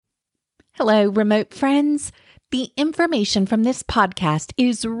Hello, remote friends. The information from this podcast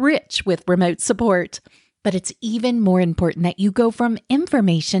is rich with remote support, but it's even more important that you go from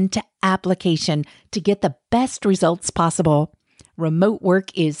information to application to get the best results possible. Remote work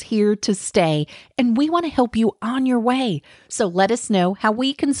is here to stay, and we want to help you on your way. So let us know how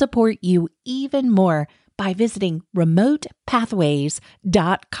we can support you even more by visiting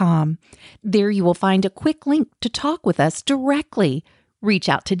remotepathways.com. There you will find a quick link to talk with us directly. Reach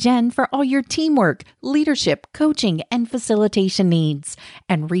out to Jen for all your teamwork, leadership, coaching, and facilitation needs.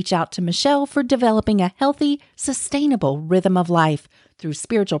 And reach out to Michelle for developing a healthy, sustainable rhythm of life through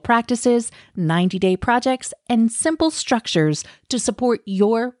spiritual practices, 90-day projects, and simple structures to support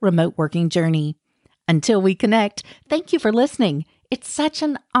your remote working journey. Until we connect, thank you for listening. It's such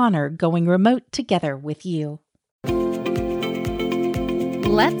an honor going remote together with you.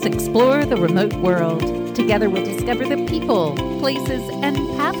 Let's explore the remote world. Together we'll discover the people, places, and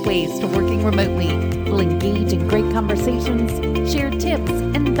pathways to working remotely. We'll engage in great conversations, share tips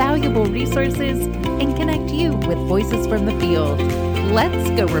and valuable resources, and connect you with voices from the field. Let's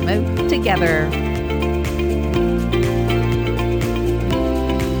go remote together.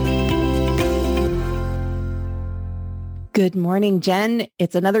 Good morning, Jen.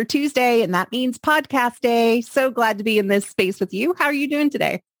 It's another Tuesday, and that means podcast day. So glad to be in this space with you. How are you doing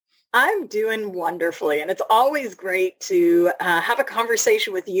today? I'm doing wonderfully, and it's always great to have a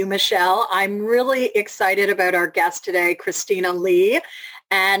conversation with you, Michelle. I'm really excited about our guest today, Christina Lee.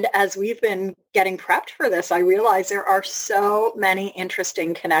 And as we've been getting prepped for this, I realize there are so many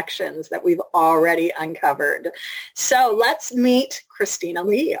interesting connections that we've already uncovered. So let's meet Christina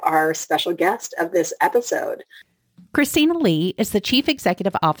Lee, our special guest of this episode. Christina Lee is the Chief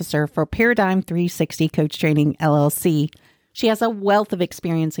Executive Officer for Paradigm 360 Coach Training, LLC. She has a wealth of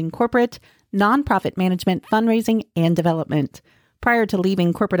experience in corporate, nonprofit management, fundraising, and development. Prior to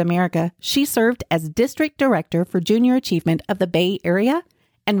leaving corporate America, she served as District Director for Junior Achievement of the Bay Area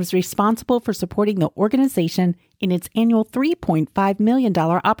and was responsible for supporting the organization in its annual $3.5 million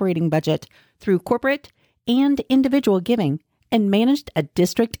operating budget through corporate and individual giving, and managed a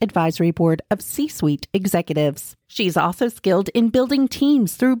district advisory board of C-suite executives. She's also skilled in building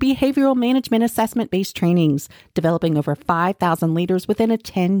teams through behavioral management assessment-based trainings, developing over 5,000 leaders within a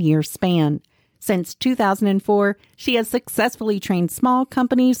 10-year span. Since 2004, she has successfully trained small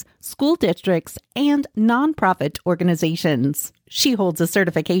companies, school districts, and nonprofit organizations. She holds a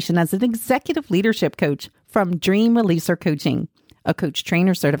certification as an executive leadership coach from Dream Releaser Coaching, a coach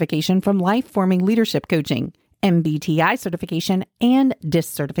trainer certification from Life Forming Leadership Coaching, MBTI certification, and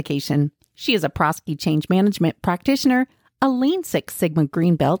DISC certification. She is a Prosky change management practitioner, a Lean Six Sigma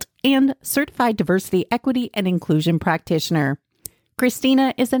Green Belt, and certified diversity, equity, and inclusion practitioner.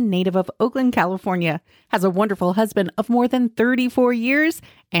 Christina is a native of Oakland, California, has a wonderful husband of more than 34 years,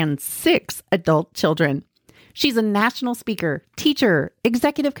 and 6 adult children. She's a national speaker, teacher,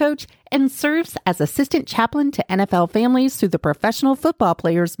 executive coach, and serves as assistant chaplain to NFL families through the Professional Football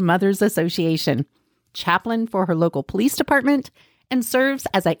Players Mothers Association, chaplain for her local police department, and serves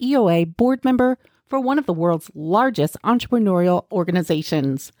as a EOA board member for one of the world's largest entrepreneurial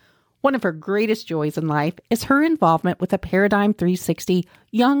organizations. One of her greatest joys in life is her involvement with the Paradigm 360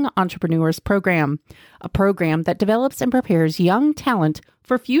 Young Entrepreneurs Program, a program that develops and prepares young talent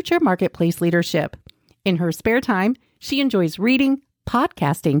for future marketplace leadership. In her spare time, she enjoys reading,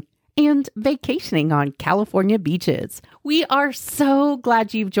 podcasting, and vacationing on California beaches. We are so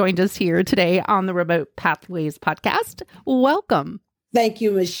glad you've joined us here today on the Remote Pathways podcast. Welcome. Thank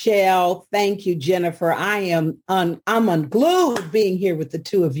you, Michelle. Thank you, Jennifer. I'm unglued being here with the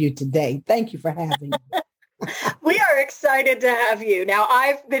two of you today. Thank you for having me. We are excited to have you. Now,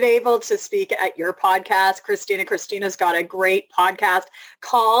 I've been able to speak at your podcast, Christina. Christina's got a great podcast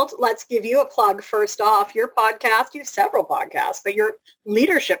called, let's give you a plug first off, your podcast. You have several podcasts, but your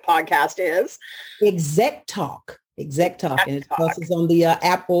leadership podcast is Exec Talk. And it is on the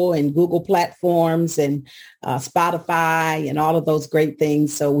Apple and Google platforms and Spotify and all of those great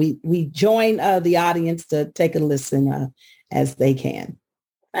things. So we join the audience to take a listen as they can.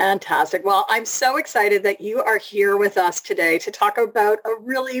 Fantastic. Well, I'm so excited that you are here with us today to talk about a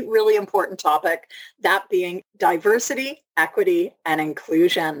really, really important topic, that being diversity, equity, and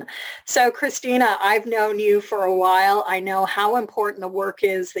inclusion. So, Christina, I've known you for a while. I know how important the work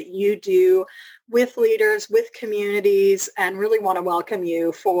is that you do with leaders, with communities, and really want to welcome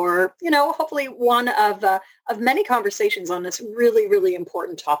you for, hopefully one of many conversations on this really, really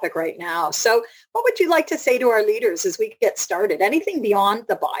important topic right now. So what would you like to say to our leaders as we get started? Anything beyond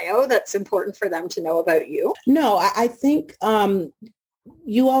the bio that's important for them to know about you? No, I think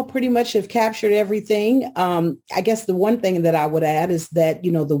You all pretty much have captured everything. I guess the one thing that I would add is that,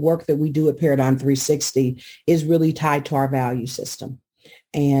 the work that we do at Paradigm 360 is really tied to our value system.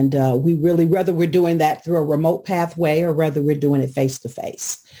 And we really, whether we're doing that through a remote pathway or whether we're doing it face to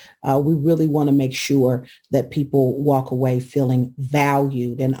face, we really want to make sure that people walk away feeling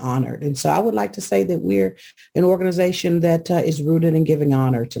valued and honored. And so I would like to say that we're an organization that is rooted in giving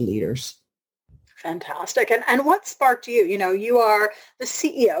honor to leaders. Fantastic. And what sparked you? You are the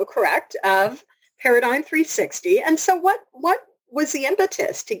CEO, correct, of Paradigm 360. And so what was the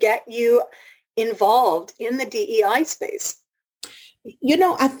impetus to get you involved in the DEI space?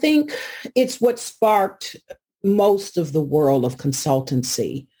 I think it's what sparked most of the world of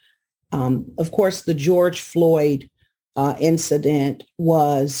consultancy. Of course, the George Floyd incident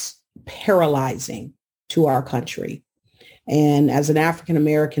was paralyzing to our country. And as an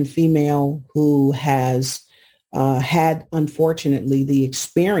African-American female who has had, unfortunately, the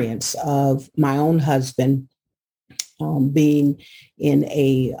experience of my own husband being in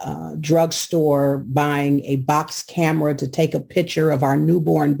a drugstore, buying a box camera to take a picture of our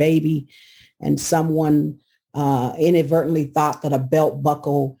newborn baby, and someone inadvertently thought that a belt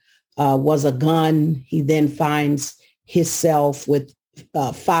buckle was a gun. He then finds himself with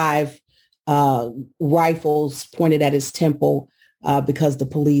 5 rifles pointed at his temple because the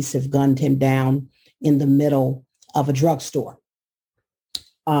police have gunned him down in the middle of a drugstore.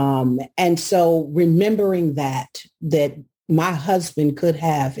 And so remembering that my husband could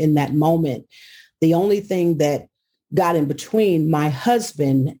have in that moment, the only thing that got in between my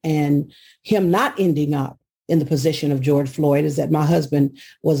husband and him not ending up in the position of George Floyd is that my husband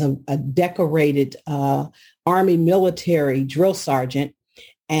was a decorated Army military drill sergeant.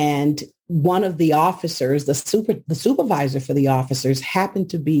 And one of the officers, the supervisor for the officers, happened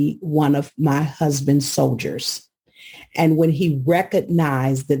to be one of my husband's soldiers. And when he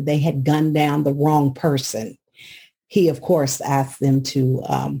recognized that they had gunned down the wrong person, he, of course, asked them to,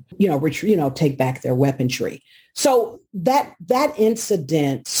 take back their weaponry. So that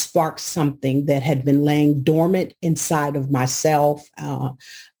incident sparked something that had been laying dormant inside of myself.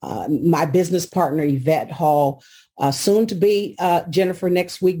 My business partner, Yvette Hall, soon to be Jennifer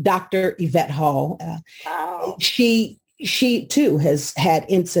next week, Dr. Yvette Hall. Wow. She too has had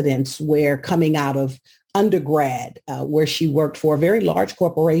incidents where coming out of undergrad, where she worked for a very large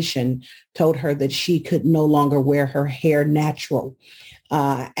corporation, told her that she could no longer wear her hair natural.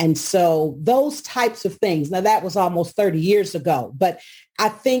 And so those types of things, now that was almost 30 years ago, but I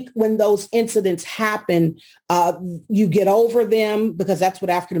think when those incidents happen, you get over them because that's what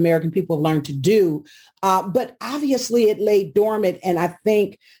African-American people have learned to do. But obviously it lay dormant. And I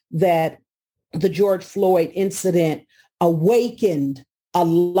think that the George Floyd incident awakened a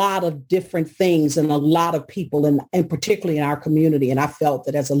lot of different things and a lot of people, and particularly in our community. And I felt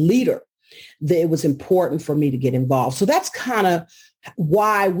that as a leader, that it was important for me to get involved. So that's kind of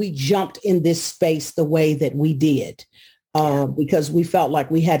why we jumped in this space the way that we did, because we felt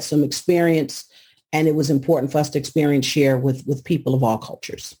like we had some experience and it was important for us to share with people of all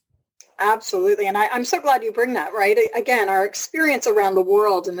cultures. Absolutely. And I'm so glad you bring that, right? Again, our experience around the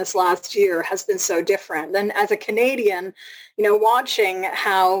world in this last year has been so different. And as a Canadian, watching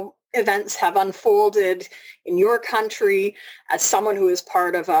how events have unfolded in your country, as someone who is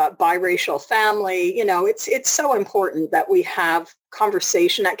part of a biracial family, it's so important that we have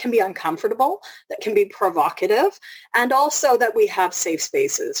conversation that can be uncomfortable, that can be provocative, and also that we have safe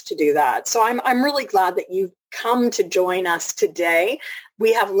spaces to do that. So I'm really glad that you've come to join us today.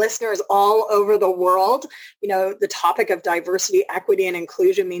 We have listeners all over the world. The topic of diversity, equity, and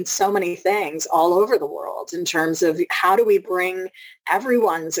inclusion means so many things all over the world in terms of how do we bring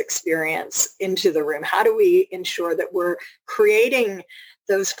everyone's experience into the room? How do we ensure that we're creating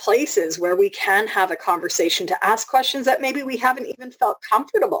those places where we can have a conversation to ask questions that maybe we haven't even felt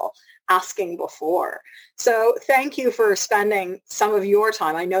comfortable asking before. So thank you for spending some of your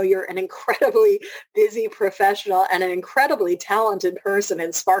time. I know you're an incredibly busy professional and an incredibly talented person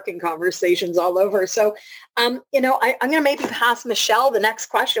in sparking conversations all over. So, I'm going to maybe pass Michelle the next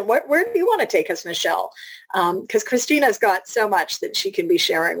question. Where do you want to take us, Michelle? Because Christina's got so much that she can be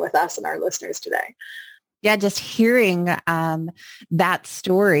sharing with us and our listeners today. Yeah, just hearing that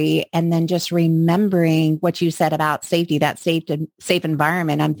story and then just remembering what you said about safety, that safe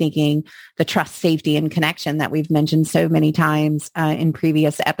environment. I'm thinking the trust, safety, and connection that we've mentioned so many times in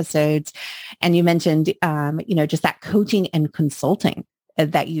previous episodes. And you mentioned, just that coaching and consulting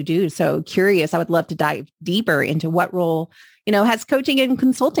that you do. So curious, I would love to dive deeper into what role, has coaching and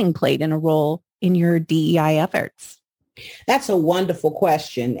consulting played in a role in your DEI efforts? That's a wonderful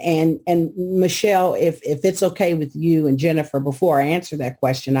question. And Michelle, if it's okay with you and Jennifer, before I answer that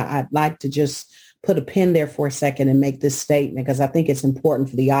question, I'd like to just put a pin there for a second and make this statement, because I think it's important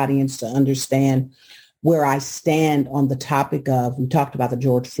for the audience to understand where I stand on the topic of, we talked about the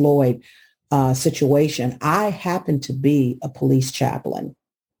George Floyd situation. I happen to be a police chaplain.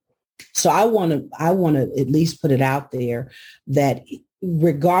 So I want to at least put it out there that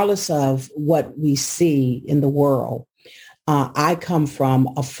regardless of what we see in the world, I come from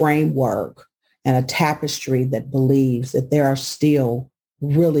a framework and a tapestry that believes that there are still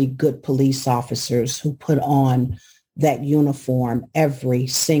really good police officers who put on that uniform every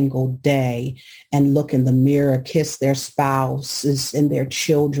single day and look in the mirror, kiss their spouses and their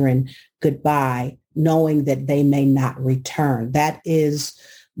children goodbye, knowing that they may not return. That is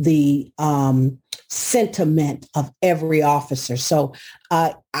the sentiment of every officer. So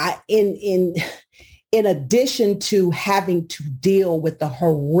in addition to having to deal with the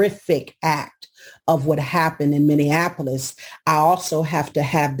horrific act of what happened in Minneapolis, I also have to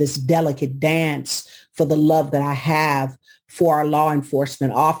have this delicate dance for the love that I have for our law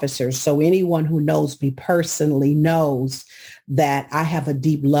enforcement officers. So anyone who knows me personally knows that I have a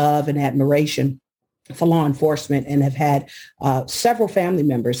deep love and admiration for law enforcement and have had several family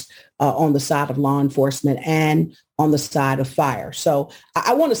members on the side of law enforcement and on the side of fire. So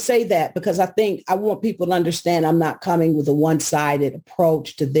I want to say that because I think I want people to understand I'm not coming with a one-sided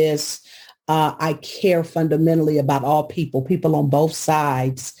approach to this. I care fundamentally about all people on both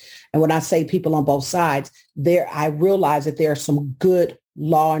sides. And when I say people on both sides, I realize that there are some good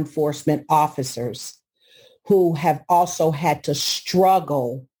law enforcement officers who have also had to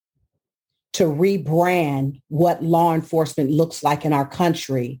struggle to rebrand what law enforcement looks like in our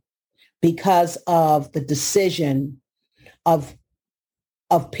country because of the decision of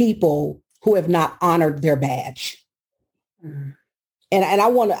people who have not honored their badge. Mm. And I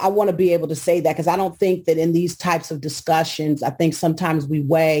want to be able to say that because I don't think that in these types of discussions, I think sometimes we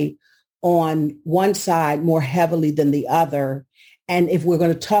weigh on one side more heavily than the other. And if we're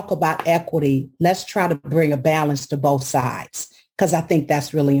going to talk about equity, let's try to bring a balance to both sides, because I think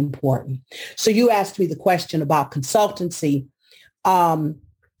that's really important. So you asked me the question about consultancy.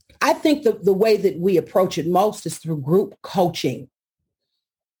 I think the way that we approach it most is through group coaching.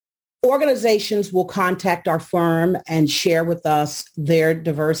 Organizations will contact our firm and share with us their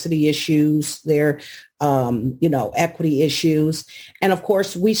diversity issues, their equity issues. And of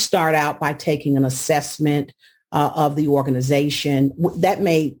course, we start out by taking an assessment of the organization.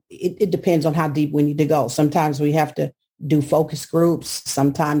 It depends on how deep we need to go. Sometimes we have to do focus groups.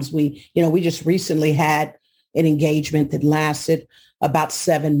 Sometimes we just recently had an engagement that lasted about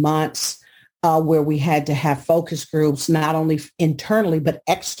 7 months. Where we had to have focus groups, not only internally, but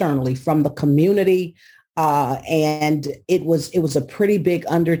externally from the community. And it was a pretty big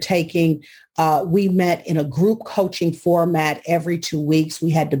undertaking. We met in a group coaching format every 2 weeks. We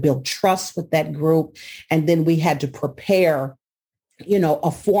had to build trust with that group. And then we had to prepare,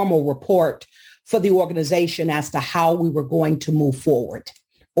 a formal report for the organization as to how we were going to move forward,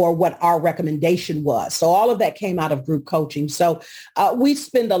 or what our recommendation was. So all of that came out of group coaching. So we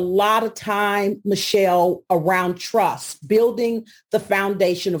spend a lot of time, Michelle, around trust, building the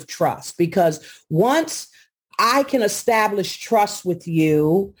foundation of trust, because once I can establish trust with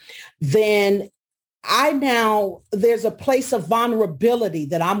you, then there's a place of vulnerability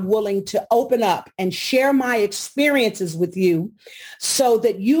that I'm willing to open up and share my experiences with you so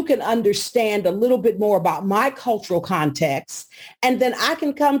that you can understand a little bit more about my cultural context. And then I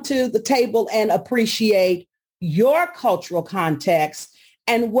can come to the table and appreciate your cultural context.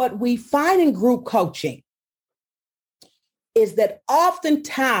 And what we find in group coaching is that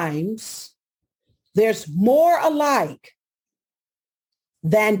oftentimes there's more alike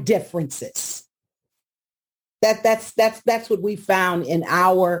than differences. That's what we found in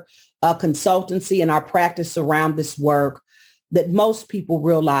our consultancy and our practice around this work, that most people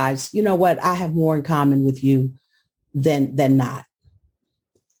realize, you know what, I have more in common with you than not.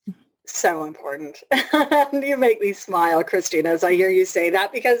 So important. You make me smile, Christina, as I hear you say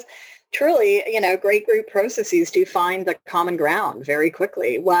that, because truly, great group processes do find the common ground very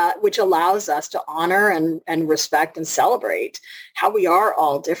quickly, which allows us to honor and respect and celebrate how we are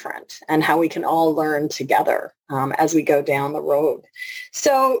all different and how we can all learn together as we go down the road.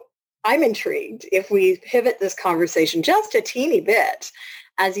 So I'm intrigued if we pivot this conversation just a teeny bit,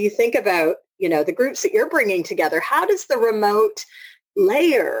 as you think about, the groups that you're bringing together. How does the remote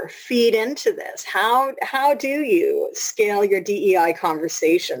layer feed into this? How do you scale your DEI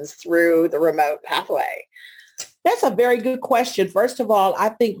conversations through the remote pathway? That's a very good question. First of all, I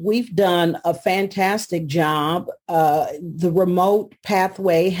think we've done a fantastic job. The remote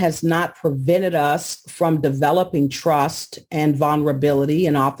pathway has not prevented us from developing trust and vulnerability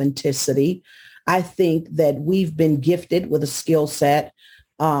and authenticity. I think that we've been gifted with a skill set.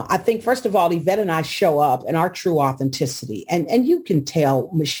 I think, first of all, Yvette and I show up in our true authenticity. And you can tell,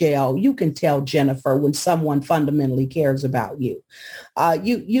 Michelle, you can tell Jennifer when someone fundamentally cares about you.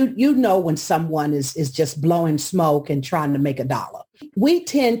 You know when someone is just blowing smoke and trying to make a dollar. We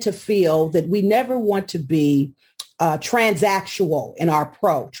tend to feel that we never want to be transactional in our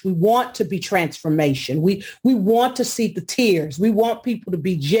approach. We want to be transformation. We want to see the tears. We want people to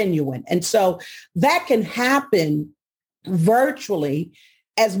be genuine. And so that can happen virtually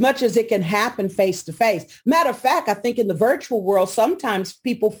as much as it can happen face to face. Matter of fact, I think in the virtual world, sometimes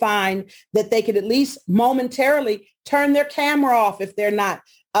people find that they could at least momentarily turn their camera off if they're not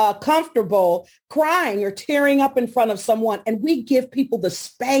comfortable crying or tearing up in front of someone. And we give people the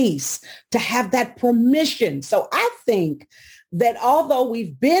space to have that permission. So I think that although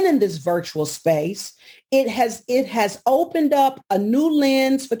we've been in this virtual space, it has opened up a new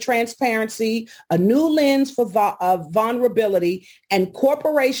lens for transparency, a new lens for vulnerability, and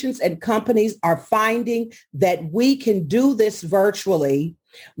corporations and companies are finding that we can do this virtually.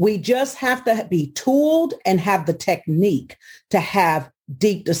 We just have to be tooled and have the technique to have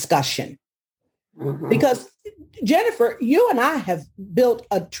deep discussion. Mm-hmm. Because Jennifer, you and I have built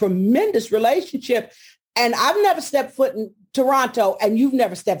a tremendous relationship, and I've never stepped foot in Toronto and you've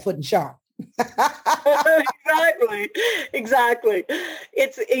never stepped foot in Charlotte. Exactly.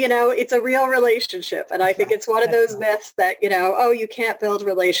 It's a real relationship. And I think it's one of those myths that, oh, you can't build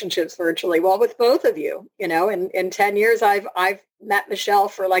relationships virtually. Well, with both of you, in 10 years, I've met Michelle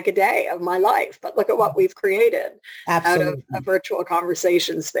for like a day of my life, but look at what we've created out of a virtual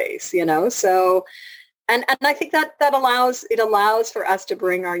conversation space, so. And I think that allows for us to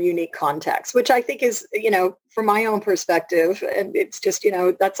bring our unique context, which I think is, from my own perspective, and it's just,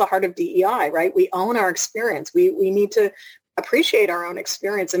 that's the heart of DEI, right? We own our experience. We need to appreciate our own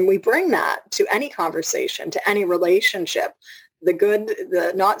experience, and we bring that to any conversation, to any relationship, the good,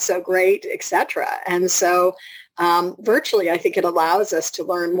 the not so great, etc. And so virtually, I think it allows us to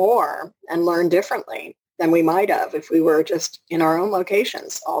learn more and learn differently than we might have if we were just in our own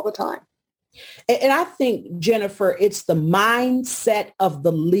locations all the time. And I think, Jennifer, it's the mindset of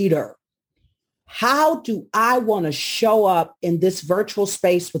the leader. How do I want to show up in this virtual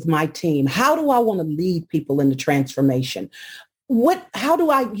space with my team? How do I want to lead people into transformation? How do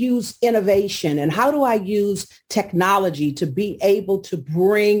I use innovation and how do I use technology to be able to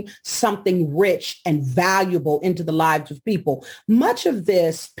bring something rich and valuable into the lives of people? Much of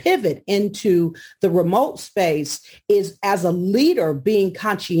this pivot into the remote space is as a leader being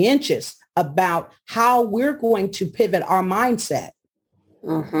conscientious about how we're going to pivot our mindset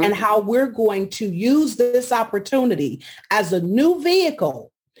and how we're going to use this opportunity as a new vehicle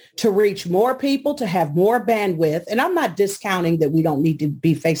to reach more people, to have more bandwidth. And I'm not discounting that we don't need to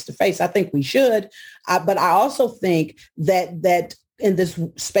be face-to-face. I think we should. But I also think that in this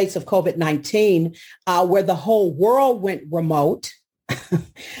space of COVID-19, where the whole world went remote,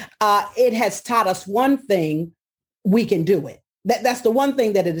 it has taught us one thing: we can do it. That's the one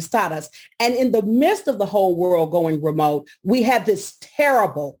thing that it has taught us. And in the midst of the whole world going remote, we had this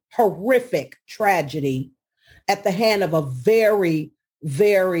terrible, horrific tragedy at the hand of a very,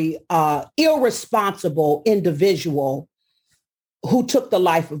 very irresponsible individual who took the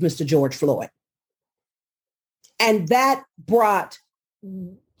life of Mr. George Floyd. And that brought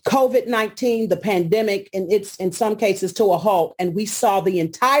COVID-19, the pandemic, and it's in some cases to a halt. And we saw the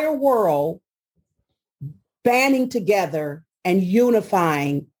entire world banding together and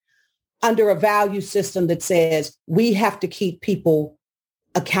unifying under a value system that says we have to keep people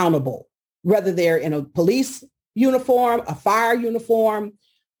accountable, whether they're in a police uniform, a fire uniform,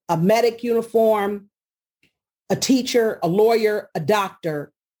 a medic uniform, a teacher, a lawyer, a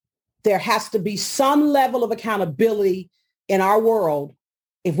doctor. There has to be some level of accountability in our world.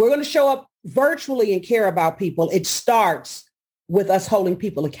 If we're going to show up virtually and care about people, it starts with us holding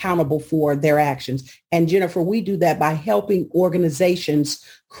people accountable for their actions. And Jennifer, we do that by helping organizations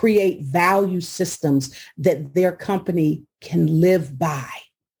create value systems that their company can live by.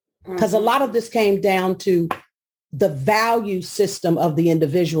 Because a lot of this came down to the value system of the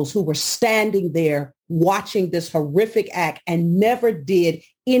individuals who were standing there watching this horrific act and never did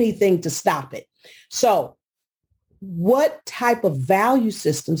anything to stop it. So what type of value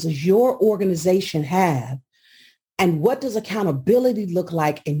systems does your organization have? And what does accountability look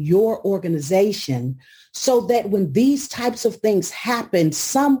like in your organization so that when these types of things happen,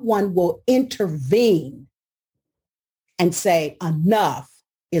 someone will intervene and say enough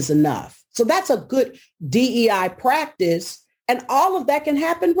is enough. So that's a good DEI practice. And all of that can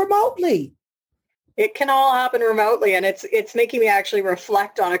happen remotely. It can all happen remotely. And it's making me actually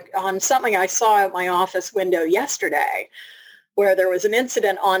reflect on something I saw out my office window yesterday, where there was an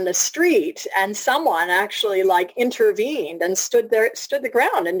incident on the street and someone actually intervened and stood the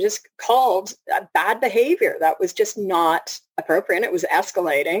ground and just called bad behavior that was just not appropriate. It was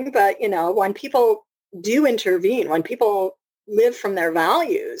escalating. But, when people do intervene, when people live from their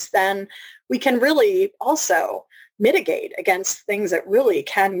values, then we can really also mitigate against things that really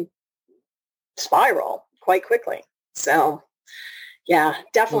can spiral quite quickly. So yeah,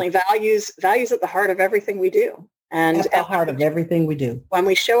 definitely values at the heart of everything we do. And at the heart of everything we do. When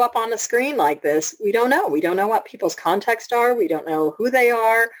we show up on a screen like this, we don't know. We don't know what people's contexts are. We don't know who they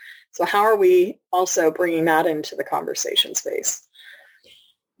are. So how are we also bringing that into the conversation space?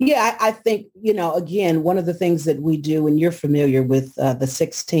 Yeah, I think, again, one of the things that we do, and you're familiar with the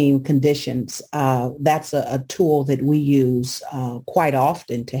 16 conditions, that's a tool that we use quite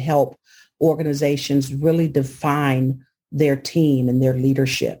often to help organizations really define their team and their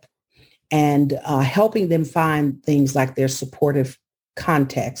leadership, and helping them find things like their supportive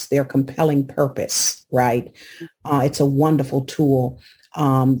context, their compelling purpose, right? It's a wonderful tool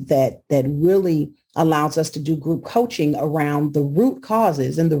that really allows us to do group coaching around the root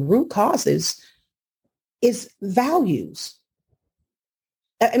causes. And the root causes is values.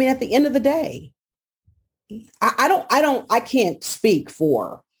 I mean, at the end of the day, I can't speak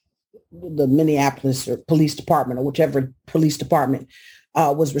for the Minneapolis or police department or whichever police department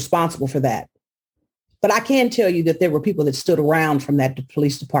was responsible for that. But I can tell you that there were people that stood around from that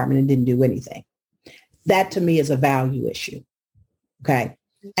police department and didn't do anything. That to me is a value issue. Okay.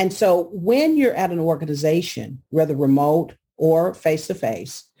 And so when you're at an organization, whether remote or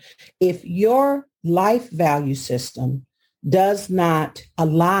face-to-face, if your life value system does not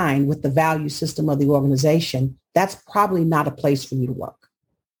align with the value system of the organization, that's probably not a place for you to work.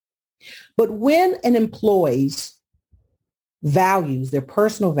 But when an employee's values, their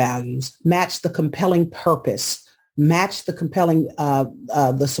personal values, match the compelling purpose, match the compelling,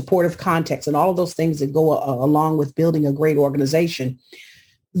 the supportive context, and all of those things that go along with building a great organization,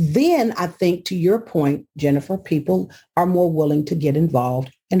 then I think, to your point, Jennifer, people are more willing to get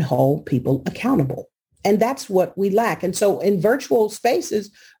involved and hold people accountable. And that's what we lack. And so in virtual spaces,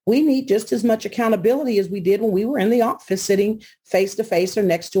 we need just as much accountability as we did when we were in the office sitting face to face or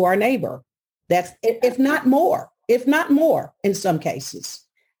next to our neighbor. That's if not more in some cases.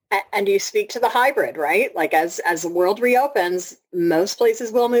 And you speak to the hybrid, right? Like as the world reopens, most places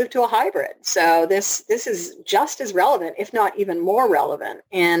will move to a hybrid. So this is just as relevant, if not even more relevant,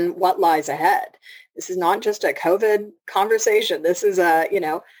 in what lies ahead. This is not just a COVID conversation. This is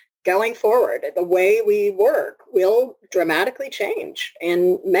going forward. The way we work will dramatically change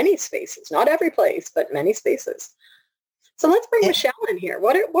in many spaces, not every place, but many spaces. So let's bring Michelle in here.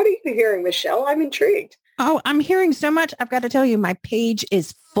 What are you hearing, Michelle? I'm intrigued. Oh, I'm hearing so much. I've got to tell you, my page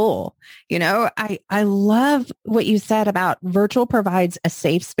is full. I love what you said about virtual provides a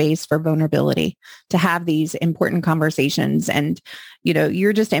safe space for vulnerability to have these important conversations. And,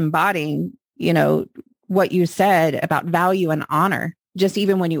 you're just embodying, what you said about value and honor. Just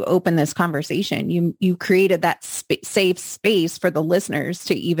even when you open this conversation, you created that safe space for the listeners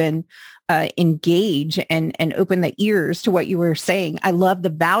to even engage and open the ears to what you were saying. I love the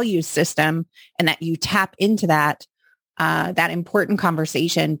value system and that you tap into that important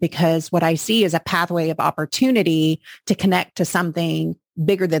conversation, because what I see is a pathway of opportunity to connect to something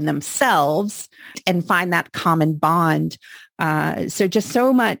bigger than themselves and find that common bond. So just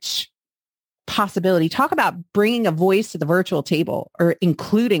so much possibility. Talk about bringing a voice to the virtual table or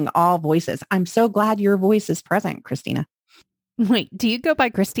including all voices. I'm so glad your voice is present, Christina. Wait, do you go by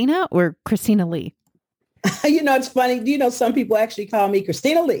Christina or Christina Lee? It's funny. Some people actually call me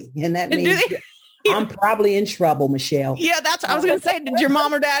Christina Lee, and that means I'm probably in trouble, Michelle. Yeah, that's what I was going to say. Did your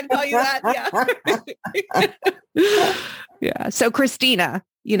mom or dad call you that? Yeah. Yeah. So Christina,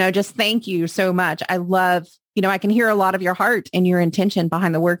 just thank you so much. I love, I can hear a lot of your heart and your intention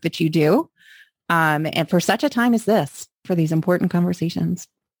behind the work that you do. And for such a time as this, for these important conversations.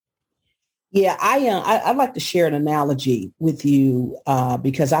 Yeah, I'd like to share an analogy with you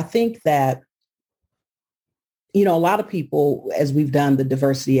because I think that, a lot of people, as we've done the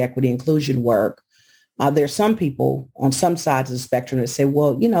diversity, equity, inclusion work, there's some people on some sides of the spectrum that say,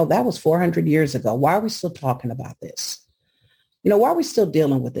 well, that was 400 years ago. Why are we still talking about this? Why are we still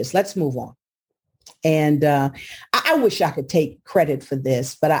dealing with this? Let's move on. And I wish I could take credit for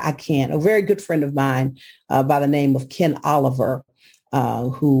this, but I can't. A very good friend of mine by the name of Ken Oliver,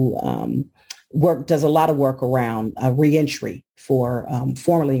 who does a lot of work around reentry for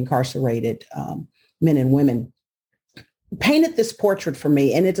formerly incarcerated men and women, painted this portrait for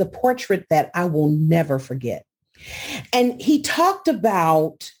me. And it's a portrait that I will never forget. And he talked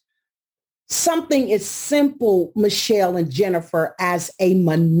about something as simple, Michelle and Jennifer, as a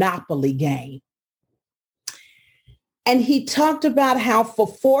Monopoly game. And he talked about how for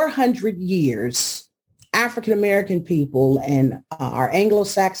 400 years, African-American people and our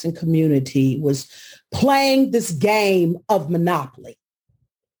Anglo-Saxon community was playing this game of Monopoly.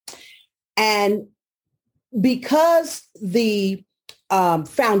 And because the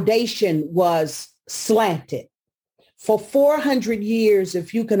foundation was slanted, for 400 years,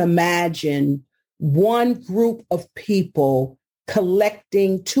 if you can imagine, one group of people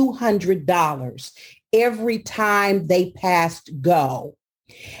collecting $200 every time they passed go.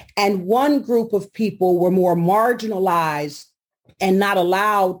 And one group of people were more marginalized and not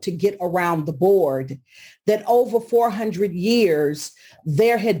allowed to get around the board, that over 400 years,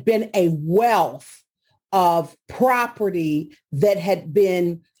 there had been a wealth of property that had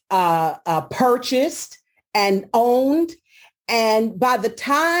been purchased and owned. And by the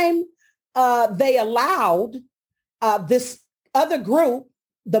time they allowed this other group,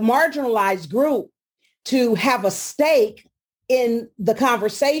 the marginalized group, to have a stake in the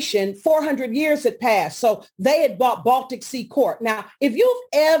conversation, 400 years had passed. So they had bought Baltic Sea Court. Now, if you've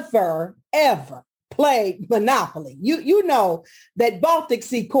ever played Monopoly, you know that Baltic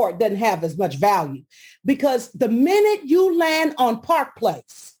Sea Court doesn't have as much value, because the minute you land on Park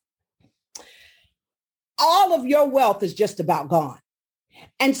Place, all of your wealth is just about gone.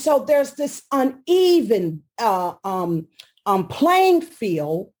 And so there's this uneven playing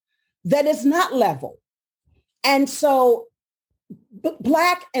field that is not level. And so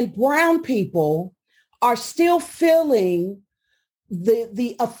Black and brown people are still feeling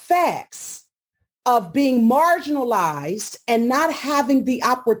the effects of being marginalized and not having the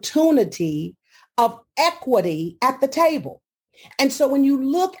opportunity of equity at the table. And so when you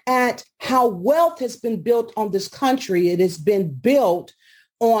look at how wealth has been built on this country, it has been built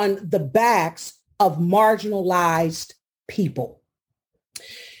on the backs of marginalized people.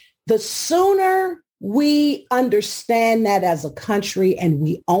 The sooner we understand that as a country and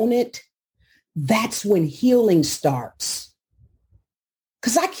we own it, that's when healing starts.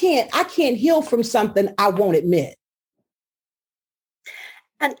 Because I can't heal from something I won't admit.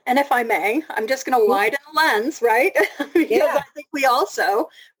 And if I may, I'm just going to widen the lens, right? Because I think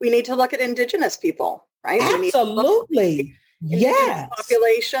we need to look at Indigenous people, right? Absolutely. Indigenous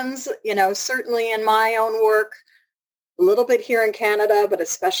populations, certainly in my own work, a little bit here in Canada, but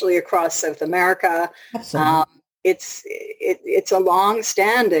especially across South America. Absolutely. It's a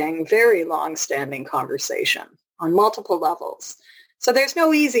long-standing, very long-standing conversation on multiple levels. So there's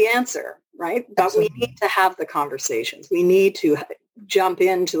no easy answer, right? But Absolutely. We need to have the conversations. We need to jump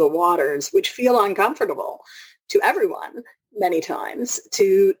into the waters, which feel uncomfortable to everyone many times,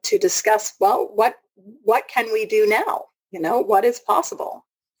 to discuss, well, what can we do now? What is possible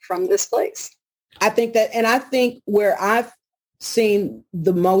from this place? I think that, and I think where I've seen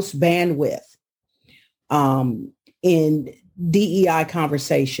the most bandwidth in DEI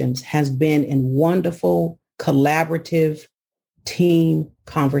conversations has been in wonderful, collaborative team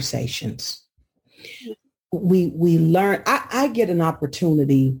conversations. We learn, I get an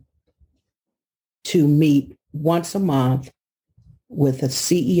opportunity to meet once a month with a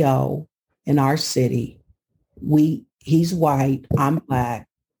CEO in our city. He's white, I'm Black.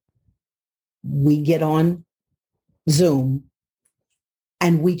 We get on Zoom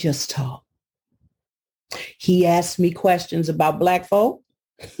and we just talk. He asks me questions about Black folk.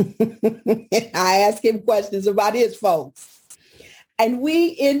 I ask him questions about his folks. And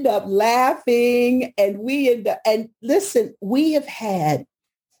we end up laughing and listen, we have had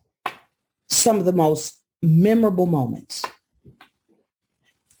some of the most memorable moments.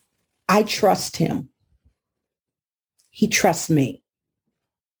 I trust him. He trusts me.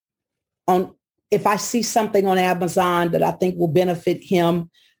 If I see something on Amazon that I think will benefit him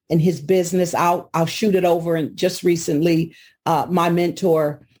and his business, I'll shoot it over. And just recently, my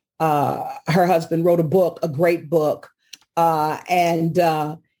mentor, her husband wrote a great book. And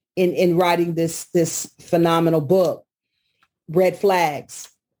in writing this phenomenal book, Red Flags,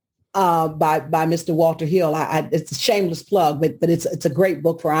 by Mr. Walter Hill, it's a shameless plug, but it's a great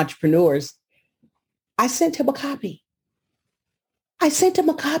book for entrepreneurs. I sent him a copy.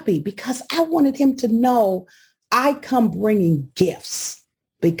 Because I wanted him to know I come bringing gifts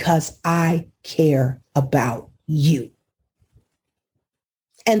because I care about you.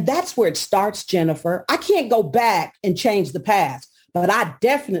 And that's where it starts, Jennifer. I can't go back and change the past, but I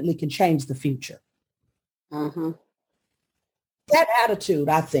definitely can change the future. Mm-hmm. That attitude,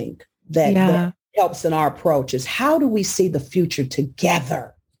 I think, that helps in our approach is how do we see the future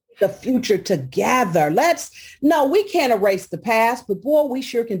together? The future together. We can't erase the past, but boy, we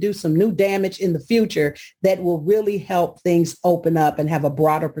sure can do some new damage in the future that will really help things open up and have a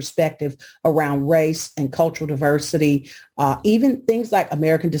broader perspective around race and cultural diversity, even things like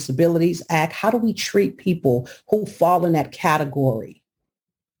American Disabilities Act. How do we treat people who fall in that category?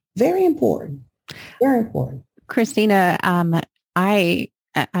 Very important. Very important. Christina, I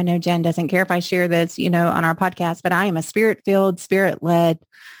know Jen doesn't care if I share this, on our podcast, but I am a spirit-filled, spirit-led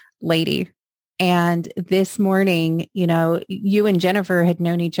lady. And this morning, you and Jennifer had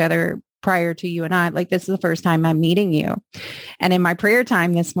known each other prior to you and I. Like, this is the first time I'm meeting you. And in my prayer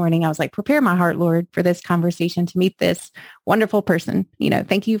time this morning, I was like, prepare my heart, Lord, for this conversation, to meet this wonderful person.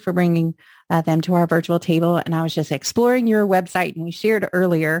 Thank you for bringing them to our virtual table. And I was just exploring your website, and we shared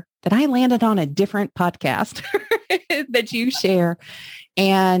earlier that I landed on a different podcast that you share.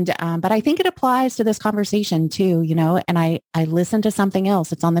 And, but I think it applies to this conversation too, and I listened to something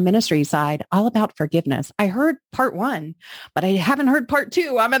else. It's on the ministry side, all about forgiveness. I heard part 1, but I haven't heard part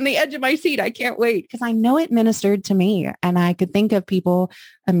 2. I'm on the edge of my seat. I can't wait because I know it ministered to me, and I could think of people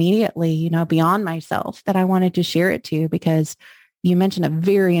immediately, beyond myself that I wanted to share it to, because you mentioned a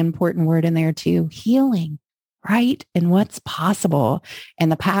very important word in there too, healing, right? And what's possible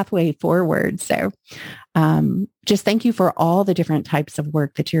and the pathway forward. So just thank you for all the different types of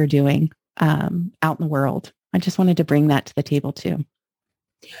work that you're doing out in the world. I just wanted to bring that to the table too.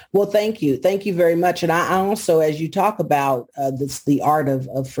 Well, thank you. Thank you very much. And I also, as you talk about the art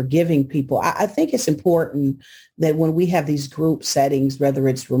of forgiving people, I think it's important that when we have these group settings, whether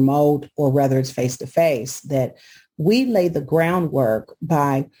it's remote or whether it's face-to-face, that we lay the groundwork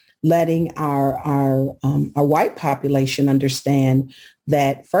by letting our white population understand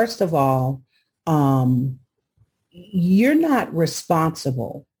that, first of all, you're not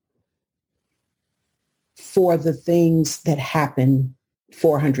responsible for the things that happened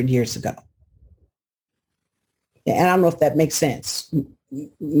 400 years ago. And I don't know if that makes sense,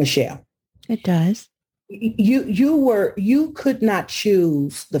 Michelle. It does. You could not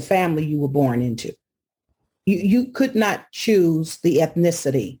choose the family you were born into. You could not choose the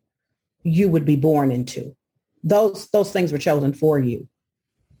ethnicity you would be born into. Those things were chosen for you.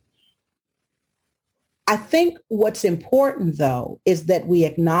 I think what's important, though, is that we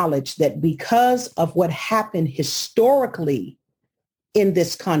acknowledge that because of what happened historically in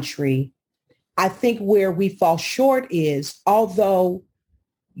this country, I think where we fall short is, although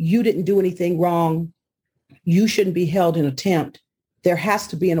you didn't do anything wrong, you shouldn't be held in contempt. There has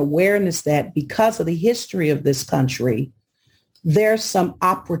to be an awareness that because of the history of this country, there's some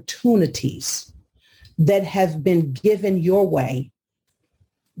opportunities that have been given your way,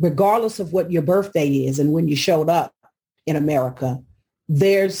 regardless of what your birthday is and when you showed up in America.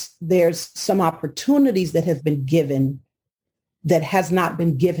 There's some opportunities that have been given that has not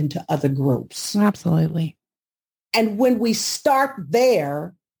been given to other groups. Absolutely. And when we start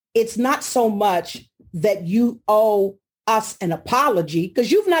there, it's not so much that you owe us an apology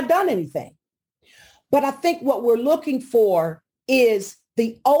because you've not done anything. But I think what we're looking for is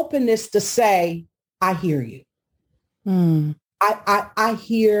the openness to say, I hear you. Mm. I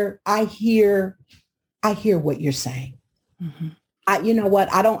hear what you're saying. Mm-hmm. You know what?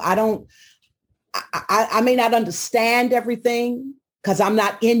 I may not understand everything because I'm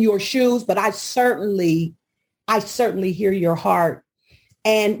not in your shoes, but I certainly hear your heart.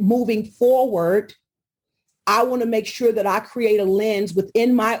 And moving forward, I want to make sure that I create a lens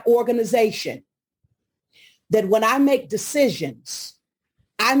within my organization that when I make decisions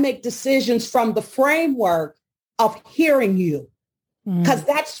from the framework of hearing you, because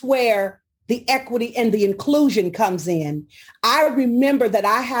that's where the equity and the inclusion comes in. I remember that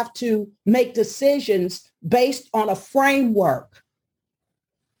I have to make decisions based on a framework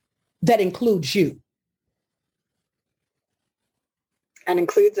that includes you. And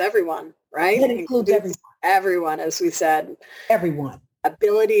includes everyone, right? It includes everyone. Everyone, as we said. Everyone.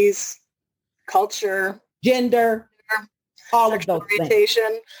 Abilities, culture, gender, all of those orientation.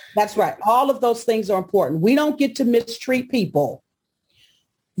 Things. That's right. All of those things are important. We don't get to mistreat people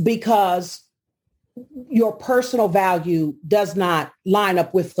because your personal value does not line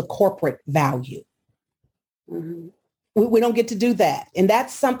up with the corporate value. Mm-hmm. We don't get to do that. And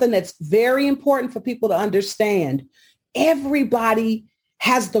that's something that's very important for people to understand. Everybody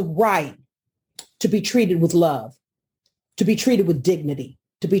has the right to be treated with love, to be treated with dignity,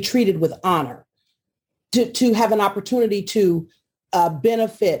 to be treated with honor, to have an opportunity to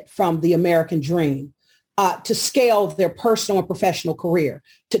benefit from the American dream. to scale their personal and professional career,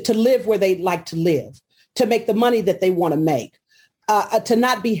 to live where they like to live, to make the money that they want to make, to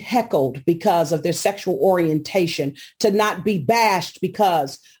not be heckled because of their sexual orientation, to not be bashed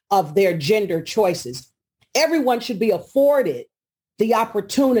because of their gender choices. Everyone should be afforded the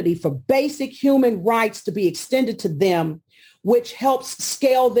opportunity for basic human rights to be extended to them, which helps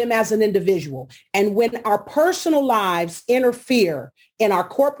scale them as an individual. And when our personal lives interfere in our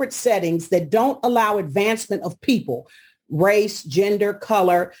corporate settings that don't allow advancement of people, race, gender,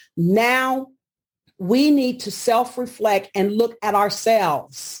 color, now we need to self-reflect and look at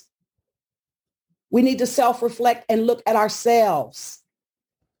ourselves. We need to self-reflect and look at ourselves.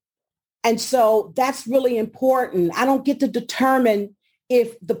 And so that's really important. I don't get to determine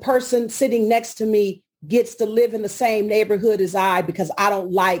if the person sitting next to me gets to live in the same neighborhood as I because I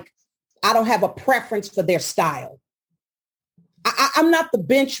don't have a preference for their style. I'm not the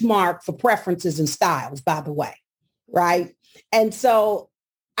benchmark for preferences and styles, by the way, right? And so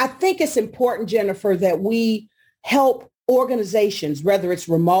I think it's important, Jennifer, that we help organizations, whether it's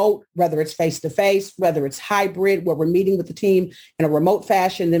remote, whether it's face-to-face, whether it's hybrid, where we're meeting with the team in a remote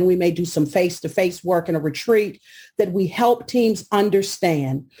fashion, then we may do some face-to-face work in a retreat, that we help teams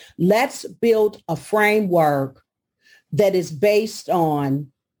understand. Let's build a framework that is based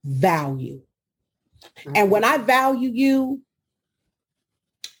on value. And when I value you,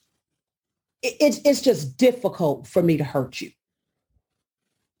 it's just difficult for me to hurt you.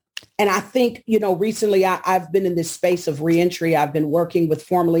 And I think, recently I've been in this space of reentry. I've been working with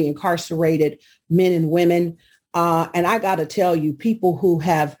formerly incarcerated men and women. And I got to tell you, people who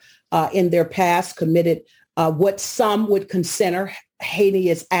have in their past committed what some would consider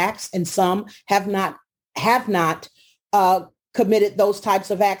heinous acts and some have not committed those types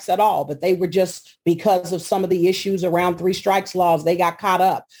of acts at all. But they were just because of some of the issues around 3 strikes laws, they got caught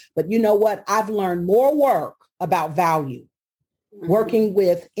up. But you know what? I've learned more work about value working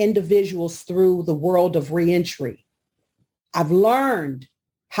with individuals through the world of reentry. I've learned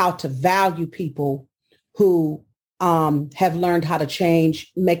how to value people who have learned how to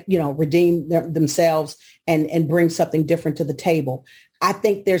change, redeem themselves and bring something different to the table. I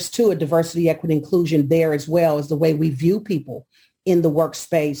think there's too a diversity, equity, inclusion there as well as the way we view people in the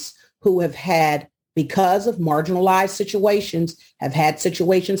workspace who have had, because of marginalized situations, have had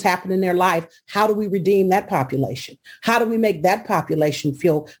situations happen in their life. How do we redeem that population? How do we make that population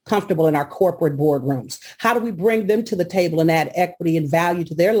feel comfortable in our corporate boardrooms? How do we bring them to the table and add equity and value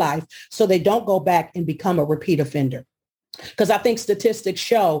to their life so they don't go back and become a repeat offender? Because I think statistics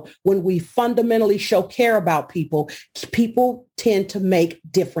show when we fundamentally show care about people, people tend to make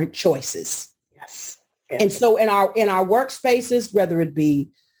different choices. Yes. And so in our workspaces, whether it be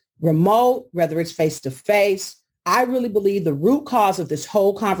remote, whether it's face-to-face, I really believe the root cause of this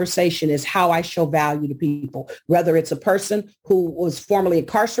whole conversation is how I show value to people, whether it's a person who was formerly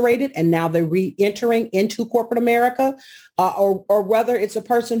incarcerated and now they're re-entering into corporate America, or whether it's a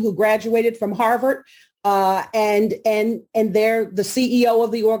person who graduated from Harvard and they're the CEO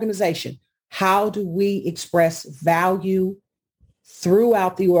of the organization. How do we express value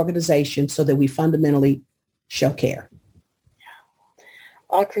throughout the organization so that we fundamentally show care?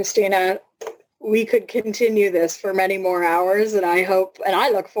 Well, Christina, we could continue this for many more hours, and I hope, and I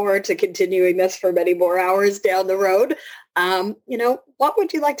look forward to continuing this for many more hours down the road. What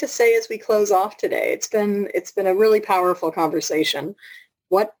would you like to say as we close off today? It's been a really powerful conversation.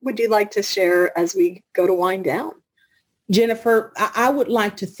 What would you like to share as we go to wind down? Jennifer, I would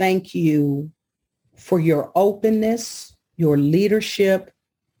like to thank you for your openness, your leadership,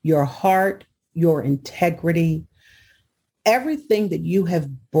 your heart, your integrity, everything that you have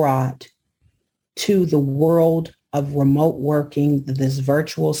brought to the world of remote working, this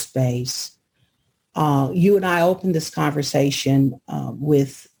virtual space. You and I opened this conversation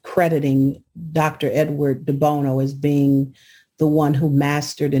with crediting Dr. Edward de Bono as being the one who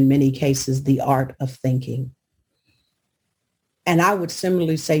mastered, in many cases, the art of thinking. And I would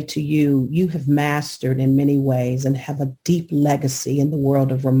similarly say to you, you have mastered in many ways and have a deep legacy in the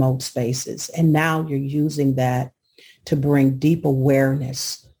world of remote spaces. And now you're using that to bring deep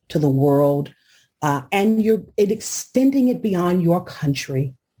awareness to the world. And you're extending it beyond your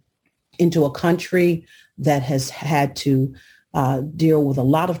country into a country that has had to deal with a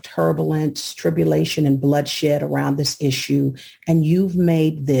lot of turbulence, tribulation, and bloodshed around this issue. And you've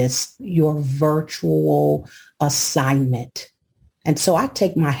made this your virtual assignment. And so I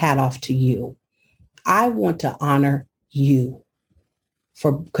take my hat off to you. I want to honor you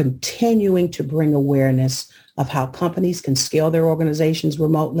for continuing to bring awareness of how companies can scale their organizations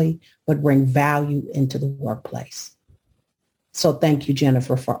remotely, but bring value into the workplace. So thank you,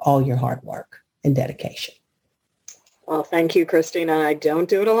 Jennifer, for all your hard work. and dedication. Well, thank you, Christina. I don't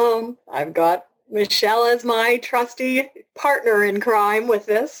do it alone. I've got Michelle as my trusty partner in crime with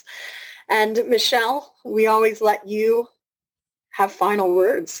this. And Michelle, we always let you have final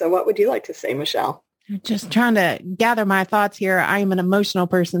words. So what would you like to say, Michelle? Just trying to gather my thoughts here. I am an emotional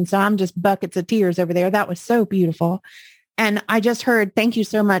person, so I'm just buckets of tears over there. That was so beautiful. And I just heard, thank you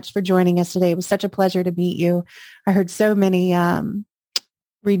so much for joining us today. It was such a pleasure to meet you. I heard so many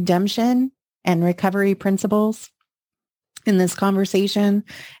redemption and recovery principles in this conversation.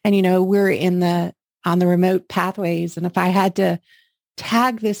 And, we're on the remote pathways. And if I had to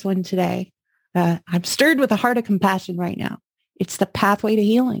tag this one today, I'm stirred with a heart of compassion right now. It's the pathway to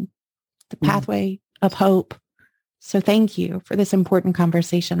healing, the pathway of hope. So thank you for this important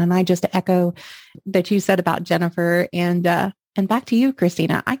conversation. And I just echo that you said about Jennifer and back to you,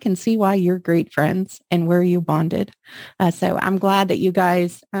 Christina. I can see why you're great friends and where you bonded. So I'm glad that you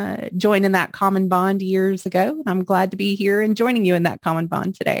guys joined in that common bond years ago. I'm glad to be here and joining you in that common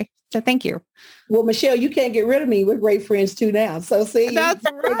bond today. So thank you. Well, Michelle, you can't get rid of me. We're great friends too now. So see, that's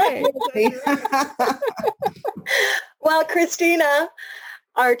right. Well, Christina,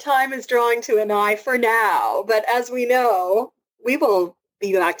 our time is drawing to an eye for now. But as we know, we will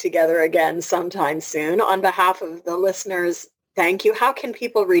be back together again sometime soon. On behalf of the listeners, thank you. How can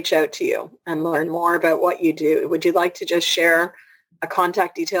people reach out to you and learn more about what you do? Would you like to just share a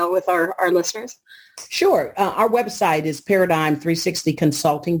contact detail with our listeners? Sure. Our website is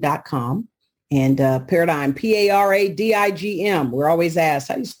paradigm360consulting.com and Paradigm, Paradigm. We're always asked,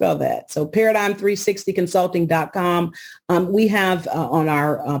 how do you spell that? So paradigm360consulting.com. We have on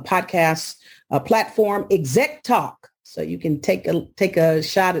our podcast platform, Exec Talk. So you can take a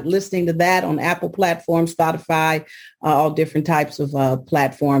shot at listening to that on Apple platforms, Spotify, all different types of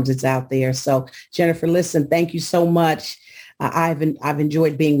platforms. It's out there. So Jennifer, listen, thank you so much. I've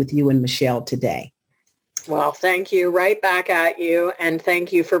enjoyed being with you and Michelle today. Well, thank you. Right back at you. And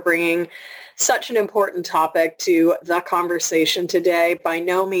thank you for bringing such an important topic to the conversation today. By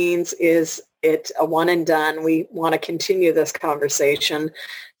no means is it a one and done. We want to continue this conversation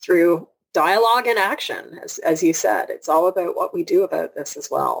through dialogue and action. As you said, it's all about what we do about this as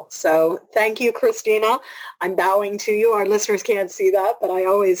well. So thank you, Christina. I'm bowing to you. Our listeners can't see that, but I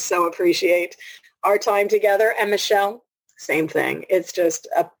always so appreciate our time together. And Michelle, same thing. It's just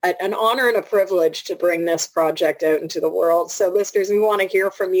an honor and a privilege to bring this project out into the world. So listeners, we want to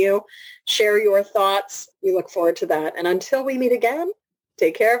hear from you. Share your thoughts. We look forward to that. And until we meet again,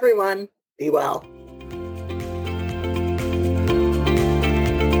 take care, everyone. Be well.